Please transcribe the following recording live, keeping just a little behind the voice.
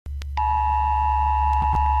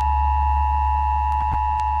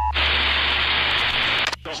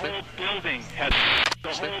The whole building has collapsed. The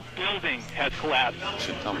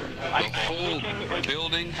whole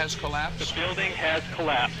building has collapsed? The building has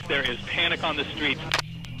collapsed. There is panic on the streets.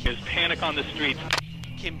 There's panic on the streets.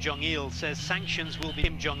 Kim Jong-il says sanctions will be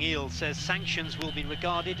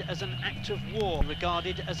regarded as an act of war,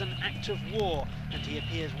 and he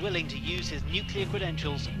appears willing to use his nuclear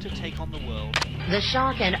credentials to take on the world. The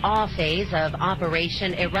shock and awe phase of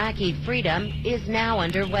Operation Iraqi Freedom is now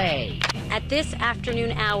underway. At this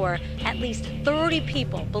afternoon hour, at least 30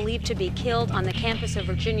 people believed to be killed on the campus of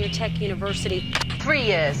Virginia Tech University. 3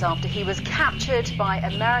 years after he was captured by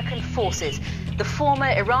American forces, the former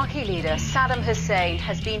Iraqi leader Saddam Hussein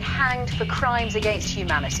has been hanged for crimes against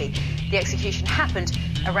humanity. The execution happened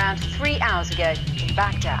around 3 hours ago in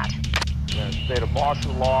Baghdad. In a state of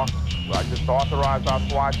martial law, I just authorized our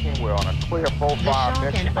SWAT team. We're on a clear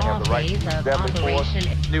full-fire mission. They have the right to use deadly force.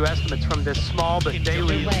 New estimates from this small but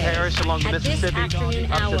daily parish along the Mississippi, up to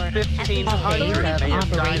 1,500 may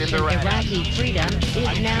have died in the wreck. Iraqi Freedom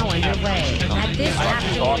is now underway. At this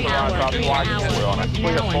afternoon hour, We're on a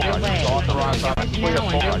clear full-fire. Authorized our SWAT team.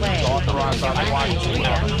 Authorized our SWAT team. We're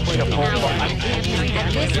on a clear full-fire.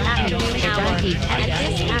 at this afternoon hour,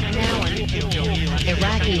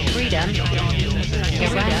 Iraqi Freedom.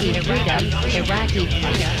 Iraqi Freedom.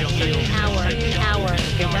 hour.